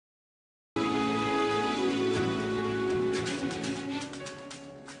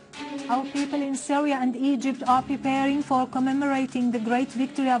Our people in Syria and Egypt are preparing for commemorating the great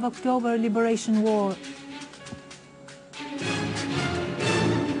victory of October Liberation War.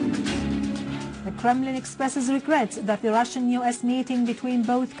 The Kremlin expresses regret that the Russian-US meeting between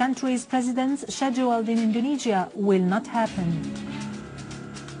both countries' presidents scheduled in Indonesia will not happen.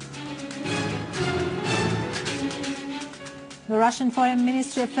 The Russian Foreign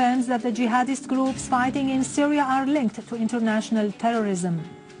Ministry affirms that the jihadist groups fighting in Syria are linked to international terrorism.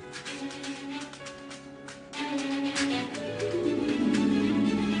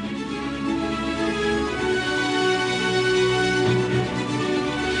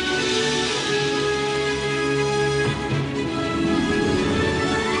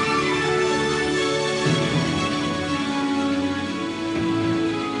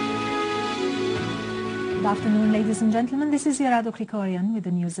 Good afternoon, ladies and gentlemen. This is Irado Krikorian with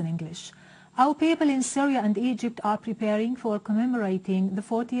the news in English. Our people in Syria and Egypt are preparing for commemorating the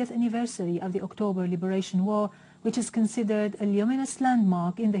 40th anniversary of the October Liberation War, which is considered a luminous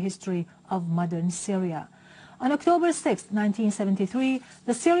landmark in the history of modern Syria. On October 6, 1973,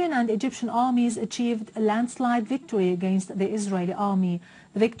 the Syrian and Egyptian armies achieved a landslide victory against the Israeli army.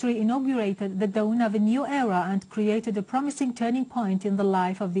 The victory inaugurated the dawn of a new era and created a promising turning point in the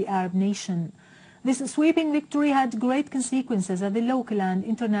life of the Arab nation. This sweeping victory had great consequences at the local and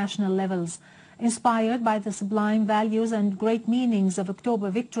international levels. Inspired by the sublime values and great meanings of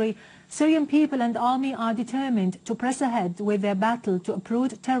October victory, Syrian people and army are determined to press ahead with their battle to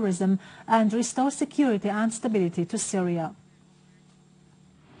uproot terrorism and restore security and stability to Syria.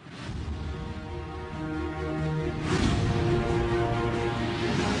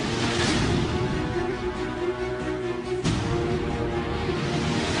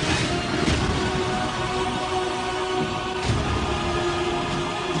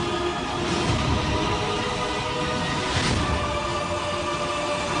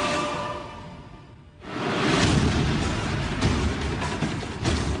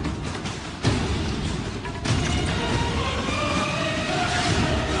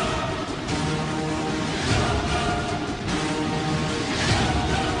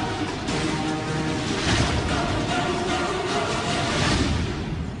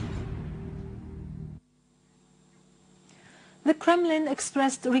 The Kremlin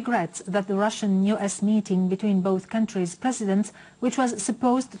expressed regret that the Russian-US meeting between both countries' presidents, which was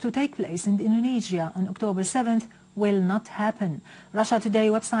supposed to take place in Indonesia on October 7th, will not happen. Russia Today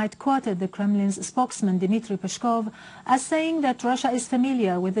website quoted the Kremlin's spokesman Dmitry Peskov as saying that Russia is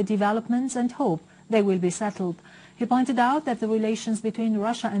familiar with the developments and hope they will be settled. He pointed out that the relations between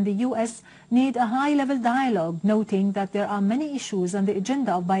Russia and the US need a high-level dialogue, noting that there are many issues on the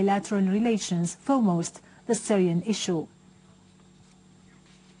agenda of bilateral relations, foremost the Syrian issue.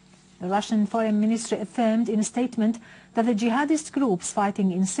 The Russian Foreign Ministry affirmed in a statement that the jihadist groups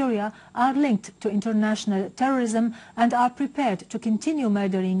fighting in Syria are linked to international terrorism and are prepared to continue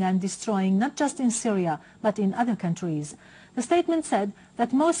murdering and destroying not just in Syria but in other countries. The statement said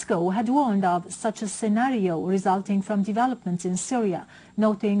that Moscow had warned of such a scenario resulting from developments in Syria,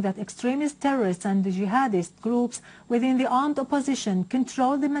 noting that extremist terrorists and the jihadist groups within the armed opposition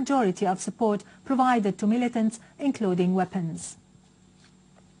control the majority of support provided to militants, including weapons.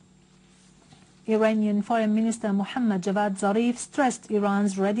 Iranian Foreign Minister Mohammad Javad Zarif stressed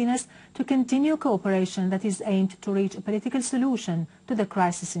Iran's readiness to continue cooperation that is aimed to reach a political solution to the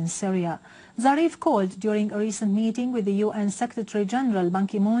crisis in Syria. Zarif called during a recent meeting with the UN Secretary-General Ban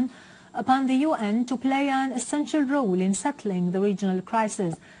Ki-moon upon the UN to play an essential role in settling the regional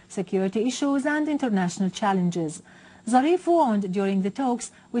crisis, security issues and international challenges. Zarif warned during the talks,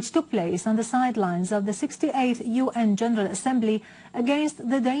 which took place on the sidelines of the 68th UN General Assembly, against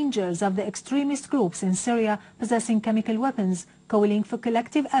the dangers of the extremist groups in Syria possessing chemical weapons, calling for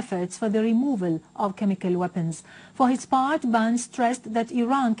collective efforts for the removal of chemical weapons. For his part, Ban stressed that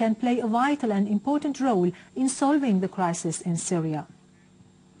Iran can play a vital and important role in solving the crisis in Syria.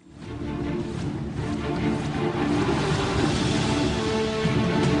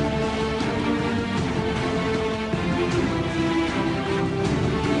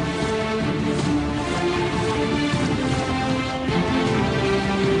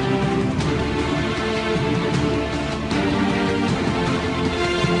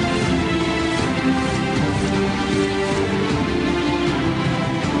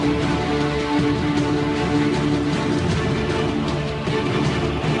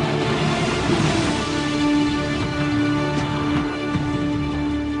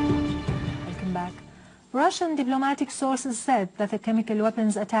 Russian diplomatic sources said that the chemical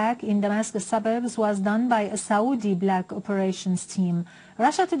weapons attack in Damascus suburbs was done by a Saudi black operations team.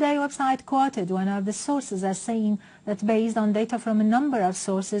 Russia Today website quoted one of the sources as saying that based on data from a number of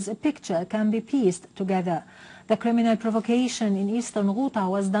sources, a picture can be pieced together. The criminal provocation in eastern Ghouta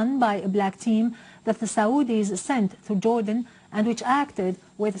was done by a black team that the Saudis sent to Jordan and which acted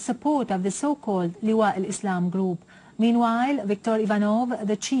with support of the so-called Liwa al-Islam group. Meanwhile, Viktor Ivanov,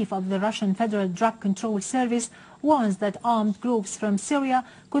 the chief of the Russian Federal Drug Control Service, warns that armed groups from Syria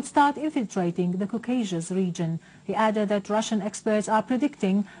could start infiltrating the Caucasus region. He added that Russian experts are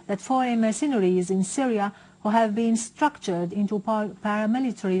predicting that foreign mercenaries in Syria who have been structured into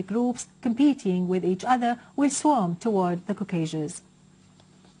paramilitary groups competing with each other will swarm toward the Caucasus.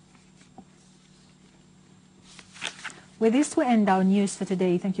 With this, we end our news for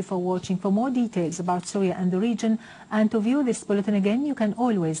today. Thank you for watching. For more details about Syria and the region, and to view this bulletin again, you can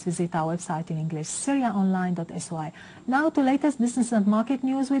always visit our website in English, syriaonline.sy. Now to latest business and market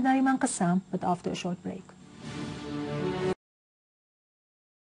news with Nariman Qassam, but after a short break.